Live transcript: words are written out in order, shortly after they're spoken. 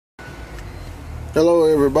Hello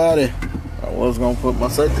everybody. I was gonna put my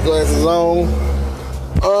safety glasses on.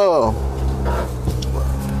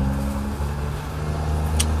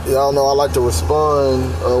 Y'all know I like to respond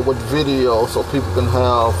with video so people can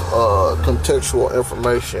have contextual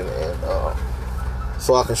information and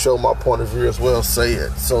so I can show my point of view as well, say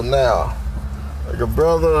it. So now, your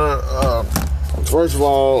brother, first of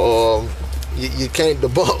all, you can't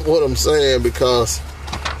debunk what I'm saying because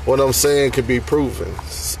what I'm saying can be proven.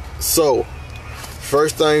 So,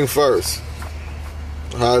 first thing first,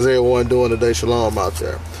 how's everyone doing today? Shalom out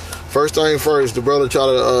there. First thing first, the brother tried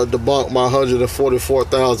to debunk my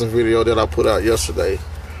 144,000 video that I put out yesterday.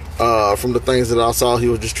 From the things that I saw, he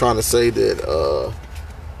was just trying to say that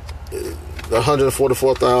the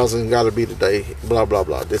 144,000 got to be today, blah, blah,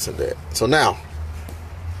 blah, this and that. So now,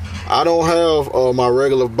 I don't have my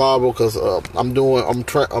regular Bible because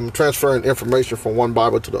I'm transferring information from one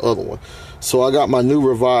Bible to the other one. So I got my new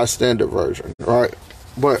Revised Standard Version, right?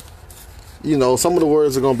 But you know, some of the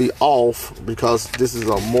words are going to be off because this is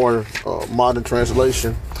a more modern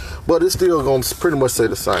translation, but it's still going to pretty much say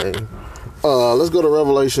the same. Let's go to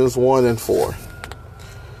Revelations 1 and 4.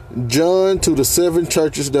 John to the 7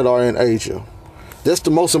 churches that are in Asia. That's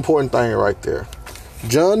the most important thing right there.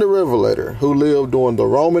 John the Revelator, who lived during the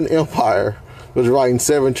Roman Empire, was writing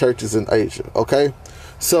 7 churches in Asia, okay?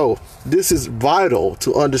 So, this is vital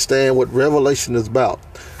to understand what Revelation is about.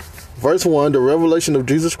 Verse 1, the revelation of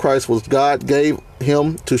Jesus Christ was God gave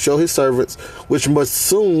him to show his servants, which must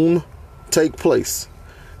soon take place.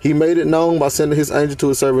 He made it known by sending his angel to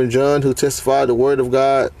his servant John, who testified the word of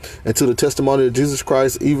God and to the testimony of Jesus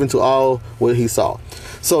Christ, even to all what he saw.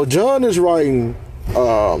 So John is writing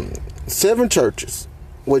 7 churches,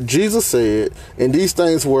 what Jesus said, and these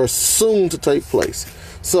things were soon to take place.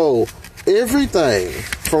 So everything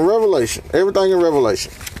from Revelation, everything in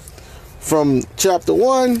Revelation, from chapter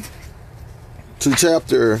 1 to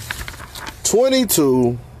chapter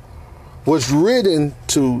 22 was written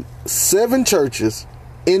to 7 churches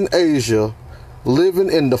in Asia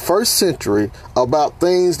living in the 1st century about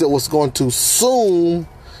things that was going to soon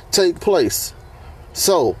take place.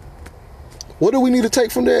 So, what do we need to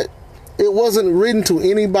take from that? It wasn't written to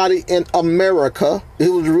anybody in America. It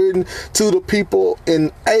was written to the people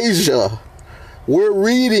in Asia. We're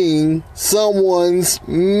reading someone's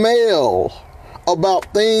mail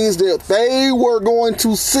about things that they were going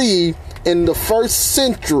to see in the 1st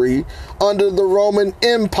century under the Roman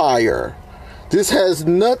Empire. This has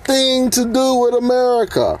nothing to do with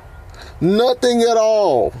America. Nothing at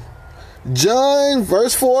all. John,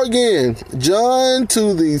 verse 4 again. John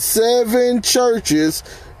to the 7 churches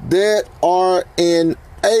that are in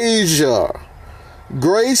Asia.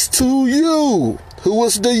 Grace to you. Who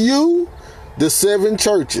was the you? The 7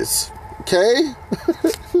 churches. Okay?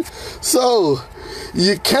 So,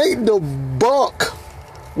 you can't debunk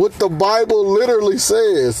what the Bible literally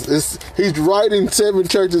says. He's writing 7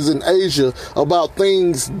 churches in Asia about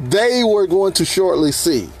things they were going to shortly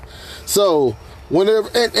see. So, whenever,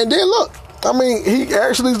 and then look, I mean, he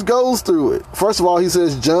actually goes through it. First of all, he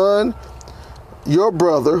says, John, your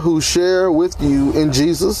brother, who share with you in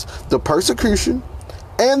Jesus the persecution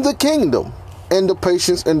and the kingdom and the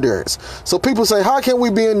patience, endurance. So people say, how can we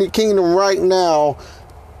be in the kingdom right now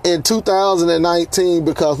in 2019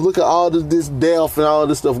 because look at all this death and all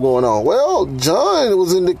this stuff going on? Well, John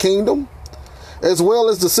was in the kingdom as well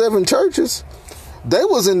as the 7 churches. They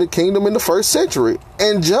was in the kingdom in the 1st century,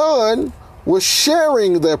 and John was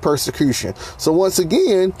sharing their persecution. So once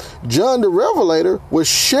again, John the Revelator was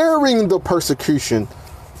sharing the persecution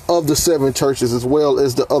of the 7 churches as well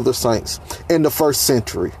as the other saints in the 1st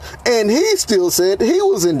century. And he still said he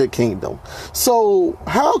was in the kingdom. So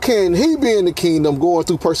how can he be in the kingdom going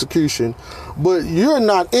through persecution, but you're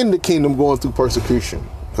not in the kingdom going through persecution?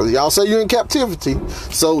 Because y'all say you're in captivity.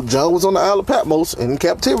 So John was on the Isle of Patmos in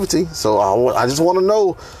captivity. So I just want to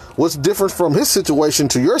know what's different from his situation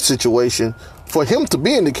to your situation for him to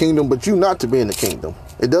be in the kingdom, but you not to be in the kingdom.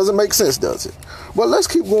 It doesn't make sense, does it? But let's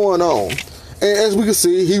keep going on. And as we can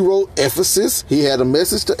see, he wrote Ephesus. He had a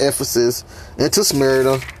message to Ephesus and to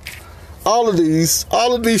Smyrna. All of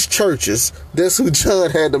these churches, that's who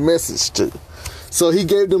John had the message to. So he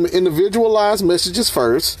gave them individualized messages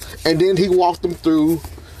first, and then he walked them through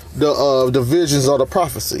the visions or the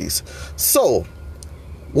prophecies. So,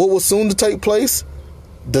 what was soon to take place?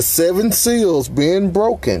 The 7 seals being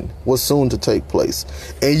broken was soon to take place.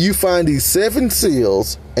 And you find these 7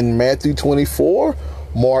 seals in Matthew 24,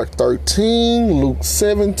 Mark 13, Luke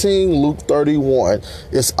 17, Luke 31.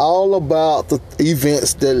 It's all about the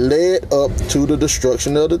events that led up to the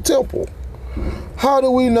destruction of the temple. How do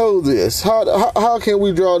we know this? How can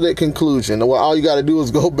we draw that conclusion? Well, all you got to do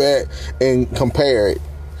is go back and compare it.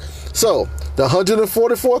 So, the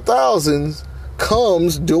 144,000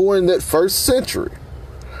 comes during that first century.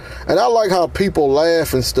 And I like how people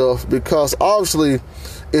laugh and stuff because obviously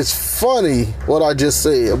it's funny what I just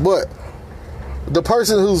said. But the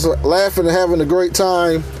person who's laughing and having a great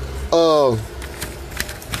time, and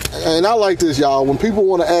I like this, y'all. When people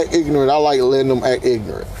want to act ignorant, I like letting them act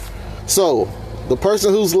ignorant. So, the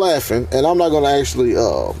person who's laughing, and I'm not going to actually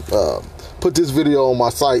put this video on my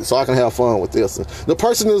site so I can have fun with this. The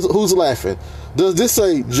person who's laughing, does this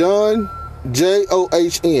say John, John,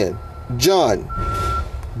 John,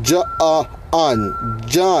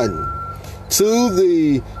 to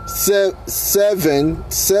the seven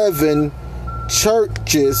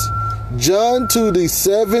churches, John to the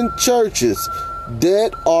 7 churches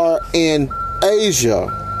that are in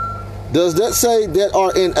Asia? Does that say that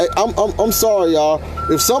are in? I'm sorry, y'all.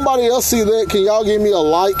 If somebody else see that, can y'all give me a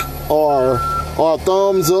like or a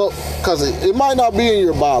thumbs up? Because it might not be in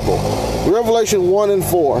your Bible. Revelation 1 and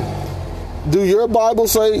 4. Do your Bible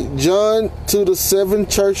say John to the 7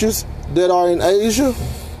 churches that are in Asia?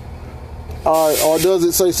 Or does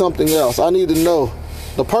it say something else? I need to know.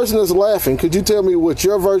 The person that's laughing, could you tell me what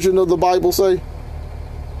your version of the Bible say?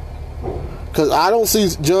 Because I don't see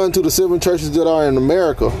John to the 7 churches that are in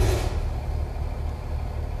America.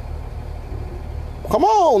 Come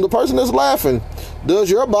on, the person that's laughing. Does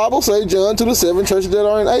your Bible say John to the 7 churches that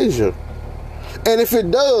are in Asia? And if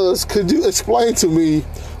it does, could you explain to me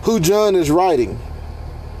who John is writing?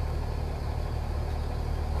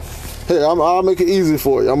 Here, I'll make it easy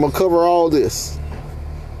for you. I'm going to cover all this.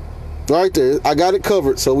 Right there. I got it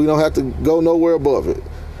covered so we don't have to go nowhere above it.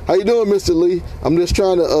 How you doing, Mr. Lee? I'm just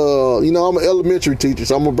trying to, I'm an elementary teacher,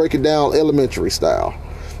 so I'm going to break it down elementary style.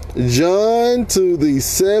 John to the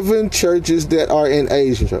 7 churches that are in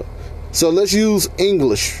Asia. So let's use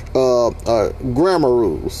English grammar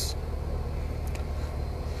rules.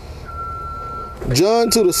 John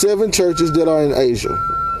to the 7 churches that are in Asia.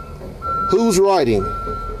 Who's writing?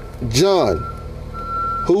 John.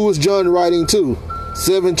 Who is John writing to?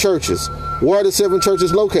 7 churches. Where are the 7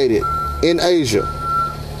 churches located? In Asia.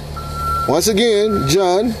 Once again,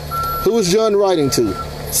 John. Who is John writing to?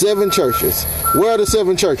 7 churches. Where are the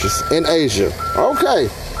 7 churches? In Asia. Okay.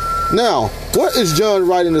 Now, what is John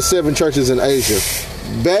writing to 7 churches in Asia?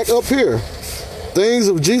 Back up here. Things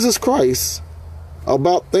of Jesus Christ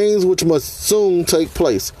about things which must soon take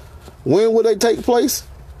place. When will they take place?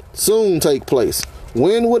 Soon take place.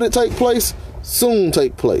 When would it take place? Soon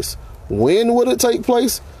take place. When would it take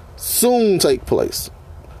place? Soon take place.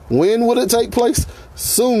 When would it take place?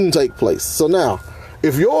 Soon take place. So now,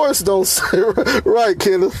 if yours don't say right,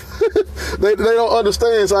 Kenneth, they don't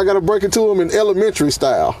understand, so I got to break it to them in elementary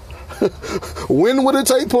style. When would it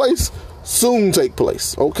take place? Soon take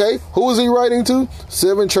place. Okay? Who is he writing to?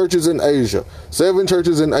 7 churches in Asia. 7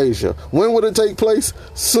 churches in Asia. When would it take place?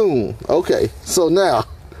 Soon. Okay. So now,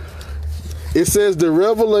 it says the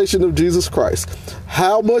revelation of Jesus Christ.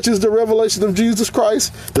 How much is the revelation of Jesus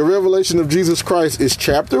Christ? The revelation of Jesus Christ is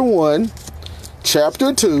chapter 1,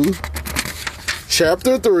 chapter 2,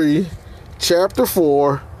 chapter 3, chapter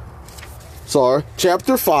 4,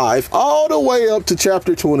 chapter 5, all the way up to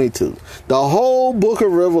chapter 22. The whole book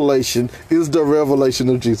of Revelation is the revelation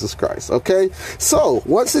of Jesus Christ, okay? So,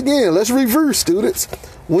 once again, let's review, students.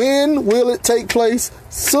 When will it take place?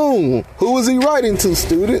 Soon. Who is he writing to,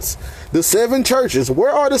 students? The 7 churches.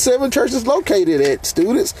 Where are the 7 churches located at,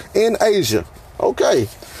 students? In Asia. Okay,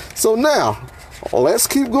 so now, let's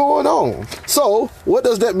keep going on. So, what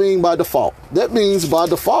does that mean by default? That means by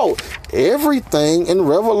default, everything in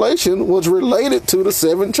Revelation was related to the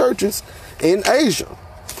 7 churches in Asia,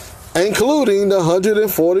 including the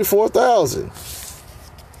 144,000.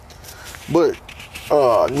 But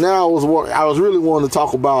now I was really wanting to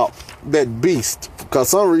talk about that beast, because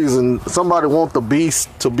some reason somebody wants the beast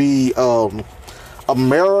to be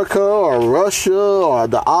America or Russia or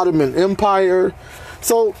the Ottoman Empire.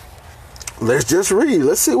 So let's just read.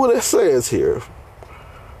 Let's see what it says here.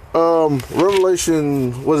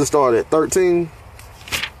 Revelation, what does it start at? 13?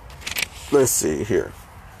 Let's see here.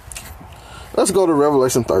 Let's go to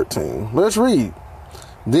Revelation 13. Let's read.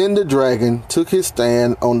 Then the dragon took his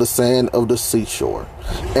stand on the sand of the seashore,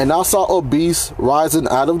 and I saw a beast rising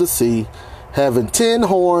out of the sea, having 10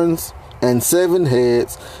 horns and 7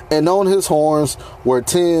 heads, and on his horns were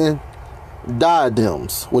 10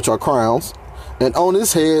 diadems, which are crowns, and on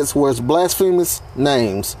his heads were blasphemous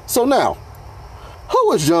names. So now,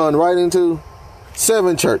 who is John writing to?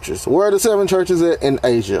 7 churches. Where are the 7 churches at? In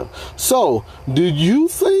Asia. So, do you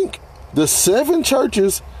think the 7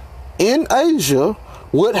 churches in Asia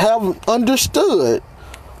would have understood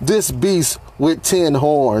this beast with 10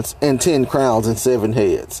 horns and 10 crowns and 7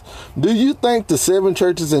 heads. Do you think the 7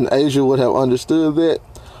 churches in Asia would have understood that?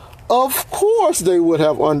 Of course they would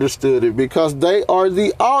have understood it, because they are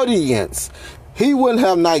the audience. He wouldn't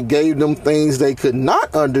have not gave them things they could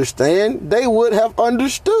not understand. They would have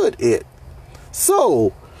understood it.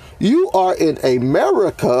 So, you are in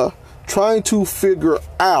America trying to figure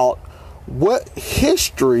out what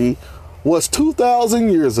history was 2,000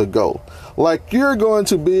 years ago. Like you're going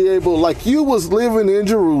to be able, like you was living in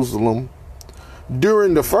Jerusalem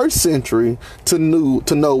during the 1st century to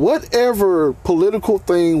know whatever political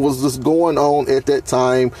thing was just going on at that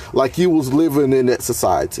time, like you was living in that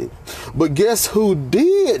society. But guess who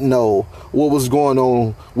did know what was going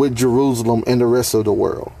on with Jerusalem and the rest of the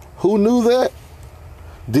world? Who knew that?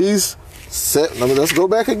 Let's go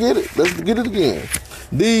back and get it. Let's get it again.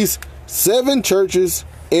 These 7 churches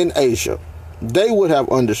in Asia, they would have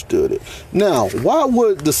understood it. Now, why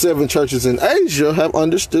would the 7 churches in Asia have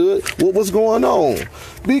understood what was going on?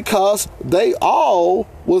 Because they all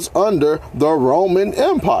was under the Roman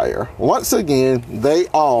Empire. Once again, they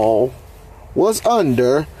all was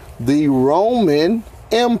under the Roman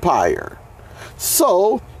Empire.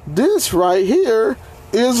 So, this right here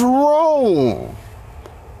is Rome.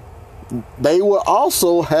 They will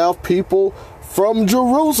also have people from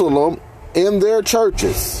Jerusalem in their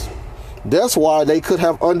churches. That's why they could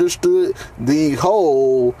have understood the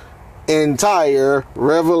whole entire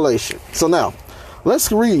revelation. So now,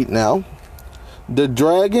 let's read now. The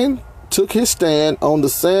dragon took his stand on the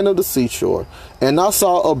sand of the seashore, and I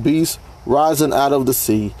saw a beast rising out of the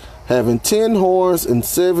sea, having 10 horns and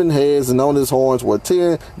 7 heads, and on his horns were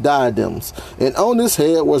 10 diadems, and on his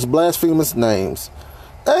head was blasphemous names.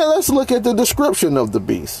 And let's look at the description of the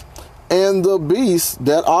beast. And the beast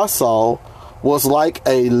that I saw was like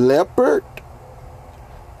a leopard.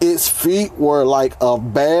 Its feet were like a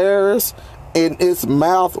bear's, and its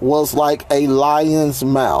mouth was like a lion's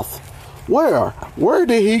mouth. Where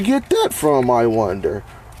did he get that from, I wonder?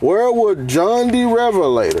 Where would John the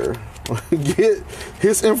Revelator get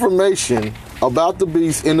his information about the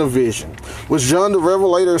beast in a vision? Was John the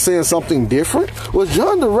Revelator seeing something different? Was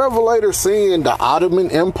John the Revelator seeing the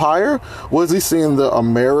Ottoman Empire? Was he seeing the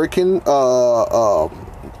American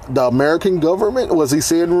government? Was he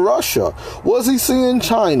seeing Russia? Was he seeing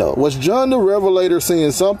China? Was John the Revelator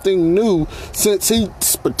seeing something new, since he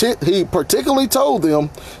particularly told them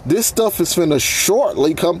this stuff is finna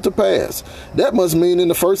shortly come to pass? That must mean in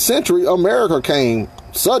the 1st century America came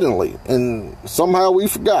suddenly, and somehow we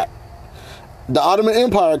forgot. The Ottoman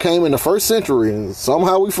Empire came in the 1st century, and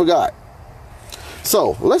somehow we forgot.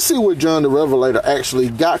 So, let's see where John the Revelator actually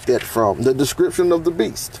got that from, the description of the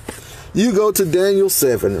beast. You go to Daniel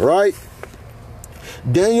 7, right?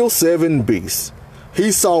 Daniel 7 beasts.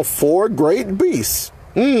 He saw 4 great beasts.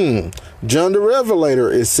 John the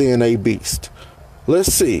Revelator is seeing a beast.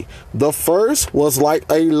 Let's see. The first was like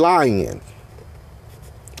a lion.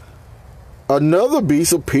 Another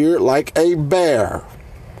beast appeared like a bear.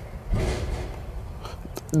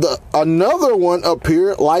 Another one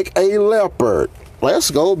appeared like a leopard.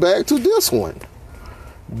 Let's go back to this one.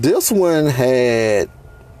 This one had...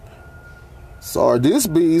 this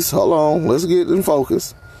beast... Hold on. Let's get in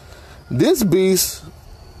focus. This beast...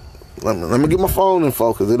 Let me get my phone in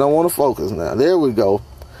focus. They don't want to focus now. There we go.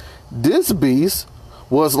 This beast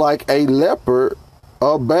was like a leopard,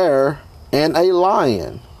 a bear, and a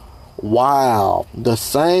lion. Wow. The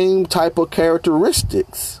same type of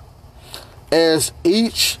characteristics as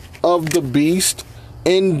each of the beasts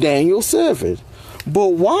in Daniel 7. But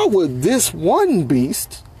why would this one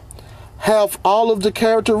beast have all of the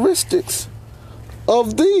characteristics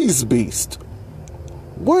of these beasts?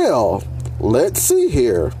 Well, let's see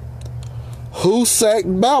here. Who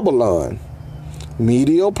sacked Babylon?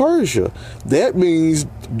 Medo-Persia. That means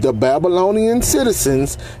the Babylonian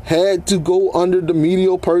citizens had to go under the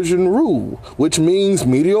Medo-Persian rule, which means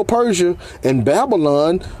Medo-Persia and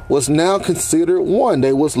Babylon was now considered one.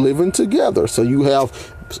 They was living together. So you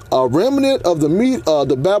have a remnant of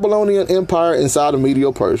the Babylonian Empire inside of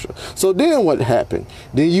Medo-Persia. So then what happened?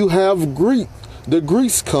 Then you have the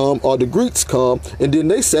Greeks come, and then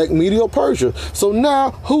they sack Medo-Persia. So now,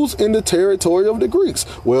 who's in the territory of the Greeks?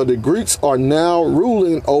 Well, the Greeks are now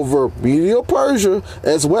ruling over Medo-Persia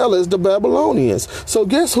as well as the Babylonians. So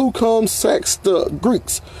guess who sacks the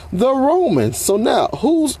Greeks? The Romans. So now,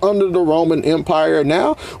 who's under the Roman Empire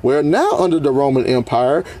now? Well, now under the Roman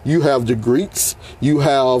Empire, you have the Greeks, you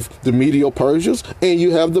have the Medo-Persians, and you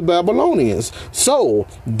have the Babylonians. So,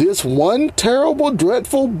 this one terrible,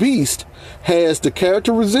 dreadful beast has the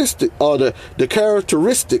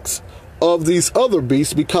characteristics of these other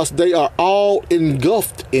beasts because they are all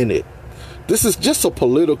engulfed in it. This is just a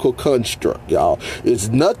political construct, y'all. It's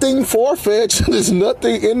nothing far-fetched. There's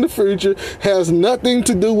nothing in the future. Has nothing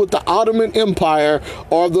to do with the Ottoman Empire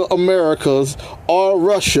or the Americas or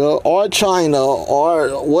Russia or China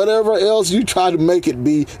or whatever else you try to make it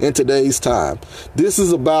be in today's time. This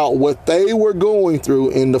is about what they were going through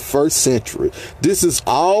in the first century. This is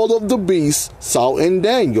all of the beasts saw in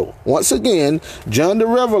Daniel. Once again, John the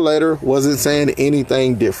Revelator wasn't saying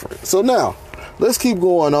anything different. So now, let's keep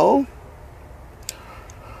going on.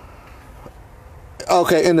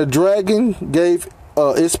 Okay, and the dragon gave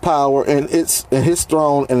its power and his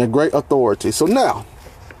throne and a great authority. So now,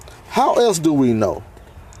 how else do we know?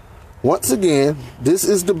 Once again, this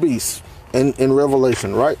is the beast in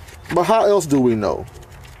Revelation, right? But how else do we know?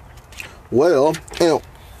 Well, and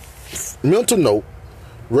mental note,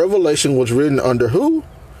 Revelation was written under who?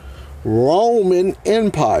 Roman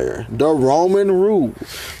Empire, the Roman rule.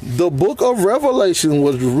 The book of Revelation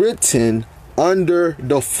was written under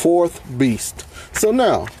the fourth beast. So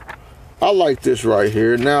now, I like this right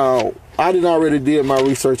here. Now, I already did my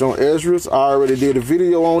research on Ezra. I already did a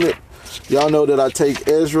video on it. Y'all know that I take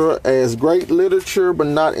Ezra as great literature, but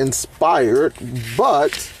not inspired.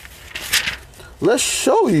 But let's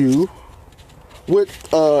show you what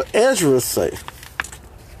Ezra say.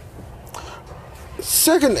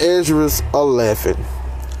 2nd Ezra 11,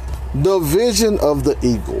 the vision of the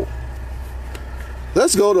eagle.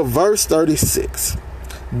 Let's go to verse 36.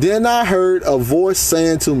 Then I heard a voice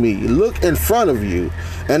saying to me, look in front of you,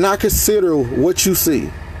 and consider what you see.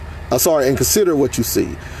 Consider what you see.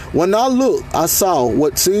 When I looked, I saw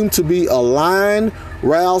what seemed to be a lion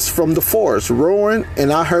roused from the forest, roaring,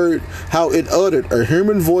 and I heard how it uttered a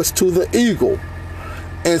human voice to the eagle,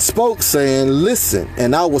 and spoke, saying, listen,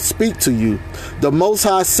 and I will speak to you. The Most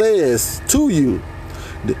High says to you,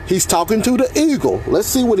 he's talking to the eagle. Let's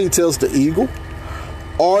see what he tells the eagle.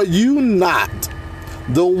 Are you not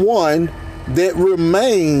the one that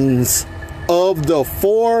remains of the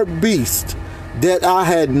 4 beasts that I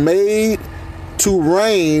had made to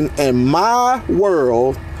reign in my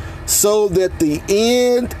world, so that the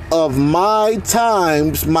end of my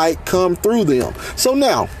times might come through them? So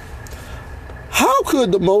now, how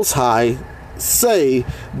could the Most High say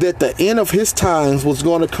that the end of his times was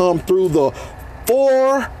going to come through the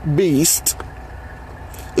 4 beasts?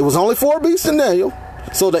 It was only 4 beasts in Daniel.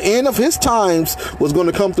 So the end of his times was going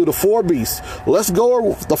to come through the 4 beasts. Let's go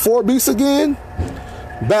with the 4 beasts again.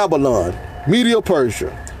 Babylon,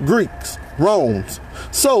 Medo-Persia, Greeks, Romans.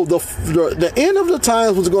 So the end of the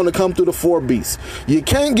times was going to come through the 4 beasts. You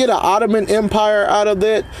can't get an Ottoman Empire out of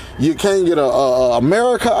that. You can't get a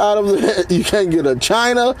America out of that. You can't get a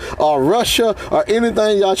China or Russia or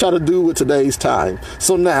anything y'all try to do with today's time.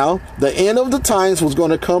 So now the end of the times was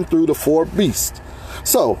going to come through the 4 beasts.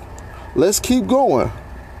 So let's keep going.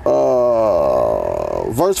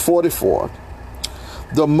 Verse 44.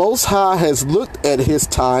 The Most High has looked at his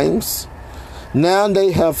times. Now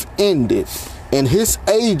they have ended, and his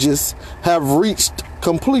ages have reached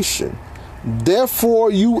completion. Therefore,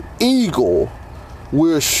 you eagle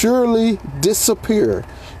will surely disappear,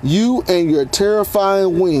 you and your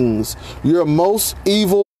terrifying wings, your most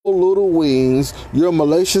evil little wings, your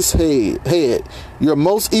malicious head, your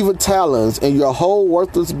most evil talons, and your whole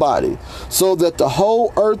worthless body, so that the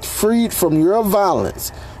whole earth, freed from your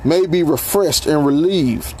violence, may be refreshed and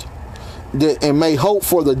relieved, and may hope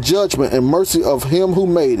for the judgment and mercy of him who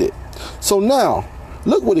made it. So now,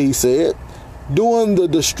 look what he said. During the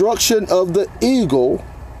destruction of the eagle,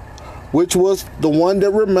 which was the one that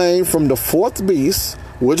remained from the 4th beast,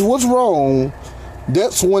 which was Rome,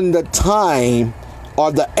 that's when the time or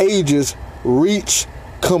the ages reach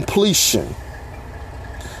completion.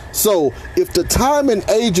 So if the time and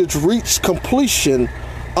ages reach completion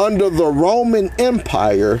under the Roman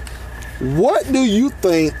Empire, what do you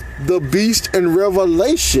think the beast in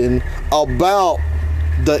Revelation about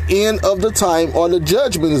the end of the time or the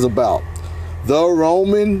judgment is about? The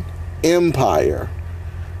Roman Empire.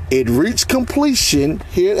 It reached completion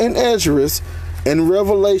here in Ezra, and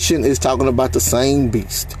Revelation is talking about the same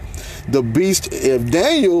beast. The beast, if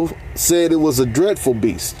Daniel said it was a dreadful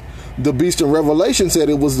beast, the beast in Revelation said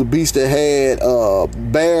it was the beast that had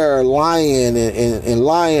bear, lion, and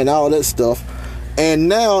lion, all that stuff. And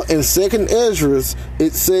now in 2nd Ezra,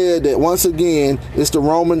 it said that once again, it's the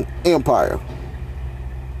Roman Empire.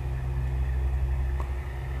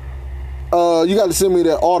 You got to send me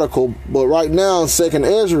that article, but right now 2nd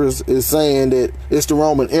Ezra is saying that it's the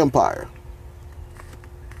Roman Empire.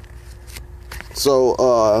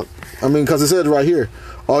 So, I mean, because it says right here,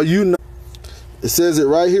 are you not? It says it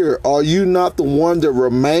right here. Are you not the one that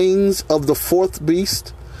remains of the fourth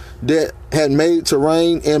beast that had made to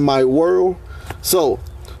reign in my world? So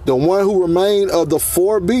the one who remained of the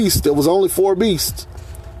four beasts, there was only four beasts.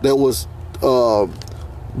 There was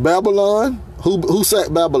Babylon. Who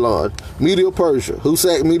sacked Babylon? Medo-Persia. Who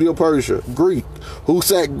sacked Medo-Persia? Greek. Who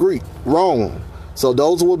sacked Greek? Rome. So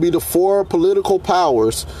those would be the four political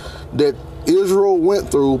powers that Israel went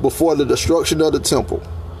through before the destruction of the temple.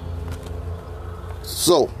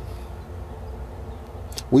 So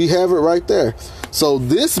we have it right there. So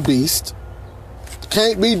this beast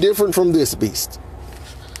can't be different from this beast.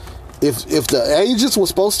 If the ages were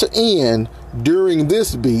supposed to end during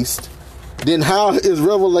this beast, then how is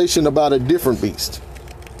Revelation about a different beast?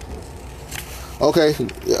 Okay,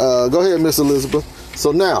 go ahead, Miss Elizabeth.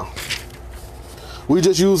 So now we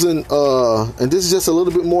just using and this is just a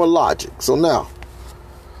little bit more logic. So now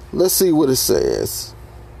let's see what it says.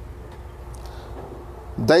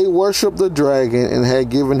 They worshiped the dragon and had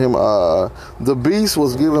given him the beast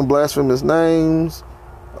was given blasphemous names.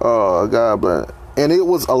 God, and it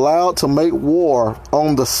was allowed to make war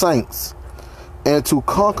on the saints and to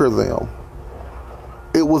conquer them.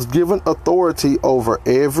 It was given authority over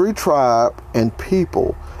every tribe and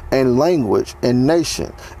people and language and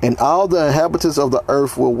nation, and all the inhabitants of the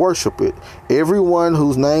earth will worship it. Everyone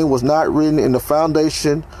whose name was not written in the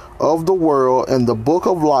foundation of the world in the book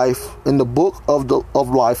of life, in the book of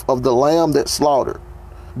life of the Lamb that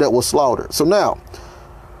was slaughtered. So now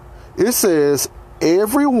it says,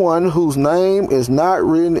 everyone whose name is not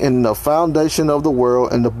written in the foundation of the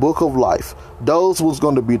world in the book of life, those was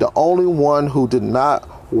going to be the only one who did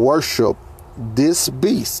not worship this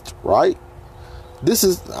beast, right? This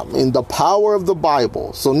is, the power of the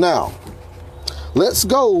Bible. So now let's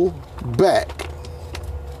go back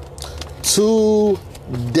to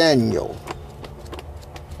Daniel,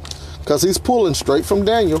 because he's pulling straight from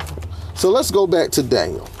Daniel. So let's go back to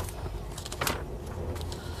Daniel.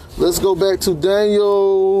 Let's go back to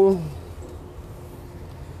Daniel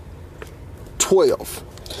 12.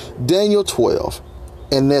 Daniel 12.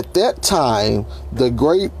 And at that time, the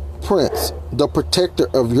great prince, the protector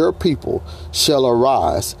of your people, shall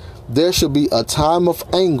arise. There shall be a time of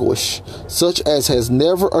anguish, such as has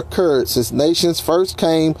never occurred since nations first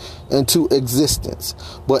came into existence.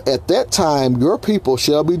 But at that time, your people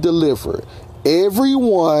shall be delivered,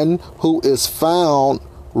 everyone who is found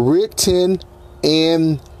written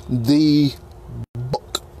in the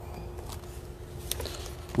book.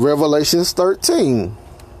 Revelations 13.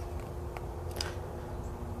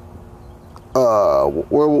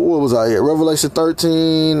 Where was I at? Revelation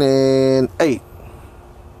 13 and 8.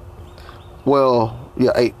 Well,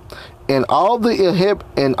 yeah, 8. And all the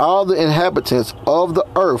inhabitants of the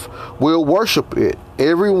earth will worship it,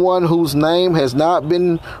 everyone whose name has not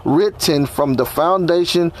been written from the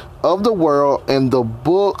foundation of the world in the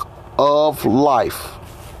book of life.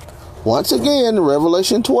 Once again,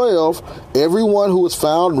 Revelation 12, everyone who was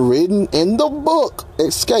found written in the book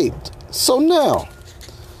escaped. So now,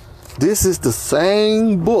 this is the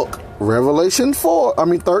same book. Revelation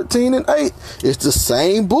 13 and 8. It's the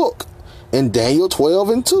same book in Daniel 12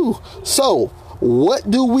 and 2. So, what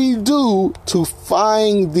do we do to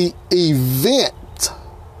find the event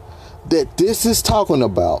that this is talking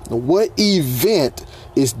about? What event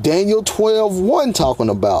is Daniel 12:1 talking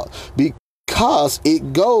about? Because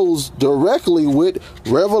it goes directly with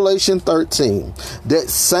Revelation 13. That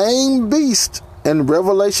same beast in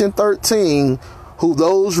Revelation 13, who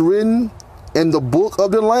those written in the book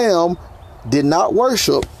of the Lamb did not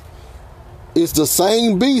worship, is the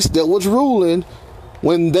same beast that was ruling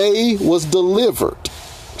when they was delivered.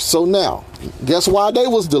 So now, guess why they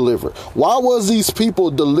was delivered? Why was these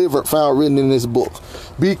people delivered, found written in this book?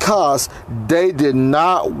 Because they did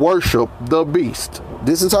not worship the beast.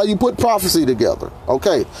 This is how you put prophecy together.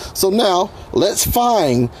 Okay, so now let's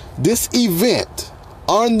find this event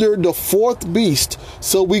under the fourth beast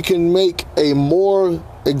so we can make a more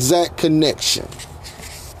exact connection.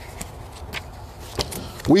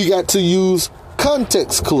 We got to use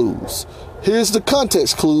context clues. Here's the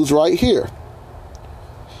context clues right here.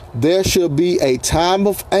 There shall be a time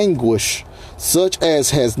of anguish such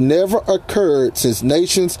as has never occurred since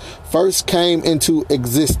nations first came into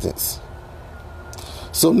existence.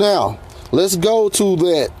 So now, let's go to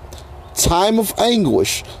that time of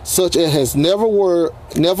anguish such as has never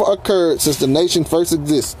occurred since the nation first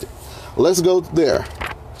existed. Let's go there.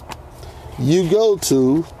 You go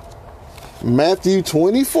to Matthew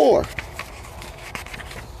 24.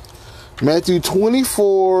 Matthew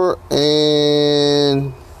 24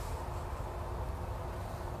 and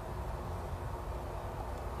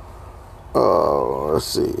let's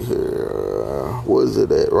see here. What is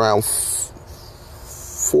it at? Around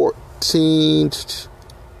 14.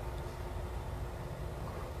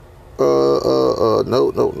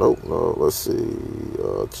 No. Let's see.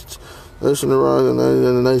 Nation around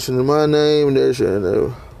the nation in my name.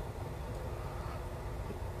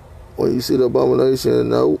 When you see the abomination,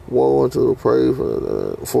 no woe unto the prey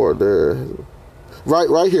for their.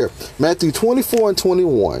 Right here, Matthew 24 and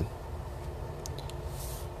 21.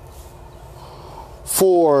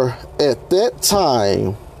 For at that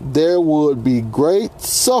time there would be great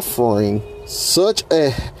suffering, such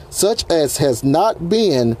as has not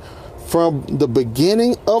been from the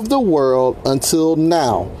beginning of the world until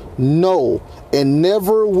now, no, and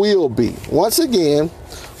never will be. Once again,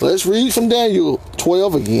 let's read from Daniel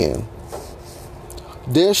 12 again.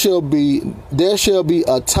 There shall be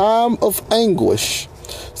a time of anguish,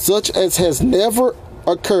 such as has never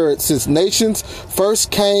occurred since nations first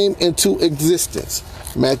came into existence.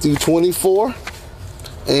 Matthew 24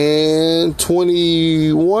 and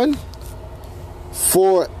 21.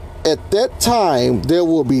 For at that time there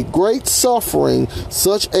will be great suffering,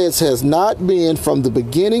 such as has not been from the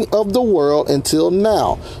beginning of the world until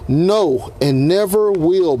now, no, and never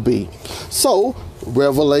will be. So,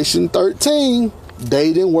 Revelation 13,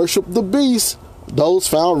 they didn't worship the beast, those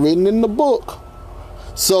found written in the book.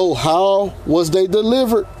 So, how was they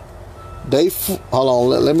delivered?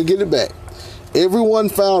 Hold on, let me get it back. Everyone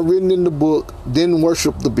found written in the book didn't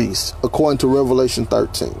worship the beast, according to Revelation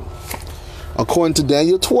 13. According to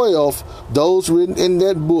Daniel 12, those written in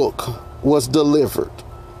that book was delivered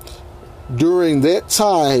during that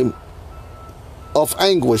time of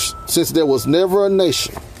anguish, since there was never a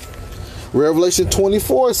nation. Revelation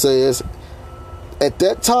 24 says, at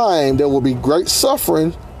that time there will be great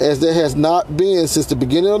suffering, as there has not been since the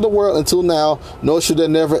beginning of the world until now, nor should there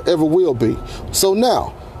never ever will be. So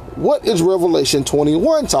now, what is Revelation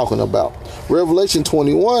 21 talking about? Revelation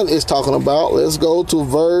 21 is talking about, let's go to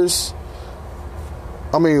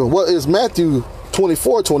what is Matthew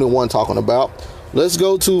 24:21 talking about? Let's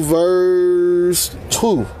go to verse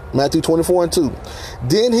 2. Matthew 24 and 2.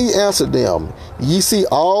 Then he answered them, ye see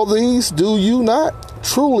all these, do you not?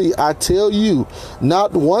 Truly I tell you,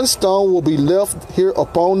 not one stone will be left here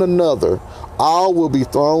upon another. All will be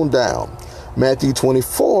thrown down. Matthew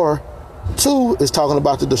 24:2 is talking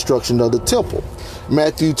about the destruction of the temple.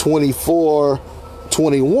 Matthew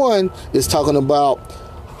 24:21 is talking about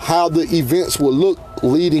how the events will look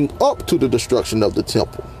leading up to the destruction of the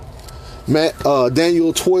temple.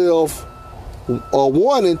 Daniel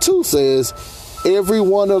 12:1 and 2 says, every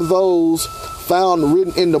one of those found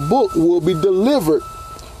written in the book will be delivered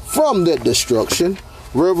from that destruction.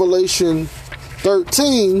 Revelation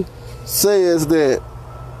 13 says that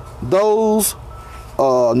those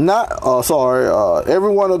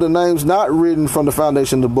every one of the names not written from the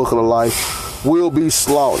foundation of the book of the life will be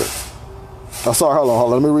slaughtered. Hold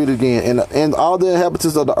on. Let me read it again. And all the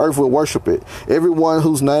inhabitants of the earth will worship it. Everyone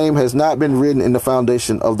whose name has not been written in the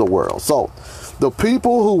foundation of the world. So, the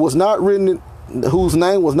people whose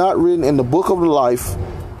name was not written in the book of life,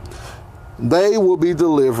 they will be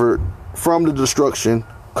delivered from the destruction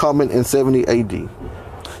coming in 70 AD.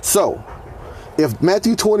 So, if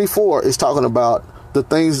Matthew 24 is talking about the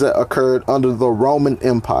things that occurred under the Roman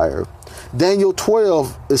Empire, Daniel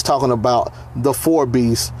 12 is talking about the four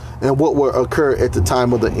beasts and what will occur at the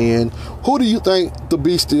time of the end. Who do you think the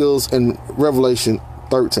beast is in Revelation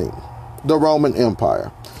 13? The Roman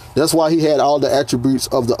Empire. That's why he had all the attributes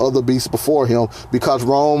of the other beasts before him, because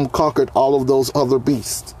Rome conquered all of those other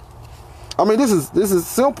beasts. I mean, this is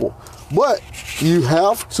simple, but you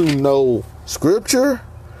have to know scripture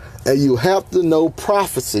and you have to know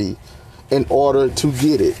prophecy in order to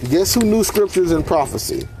get it. Guess who knew scriptures and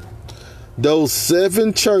prophecy? Those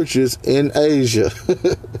 7 churches in Asia.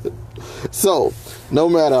 So, no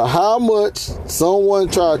matter how much someone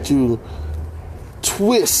tried to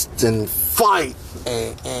twist and fight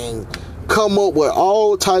and come up with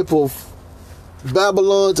all type of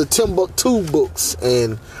Babylon to Timbuktu books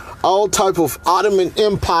and all type of Ottoman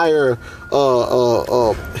Empire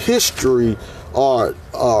history or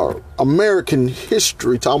American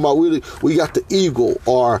history, talking about we got the eagle,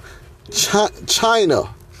 or China,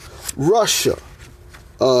 Russia,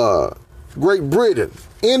 Great Britain,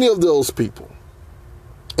 any of those people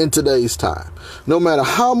in today's time, no matter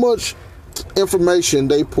how much information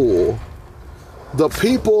they pull, the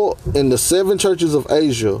people in the 7 churches of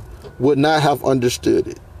Asia would not have understood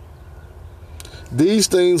it. These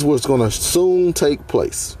things was going to soon take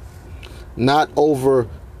place, not over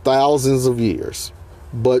thousands of years,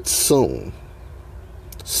 but soon.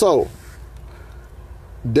 So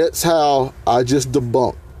that's how I just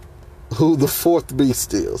debunked who the fourth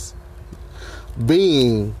beast is,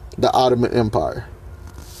 being the Ottoman Empire.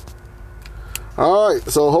 All right,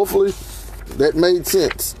 so hopefully that made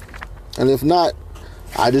sense. And if not,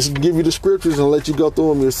 I just give you the scriptures and let you go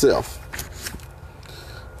through them yourself.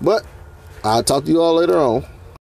 But I'll talk to you all later on.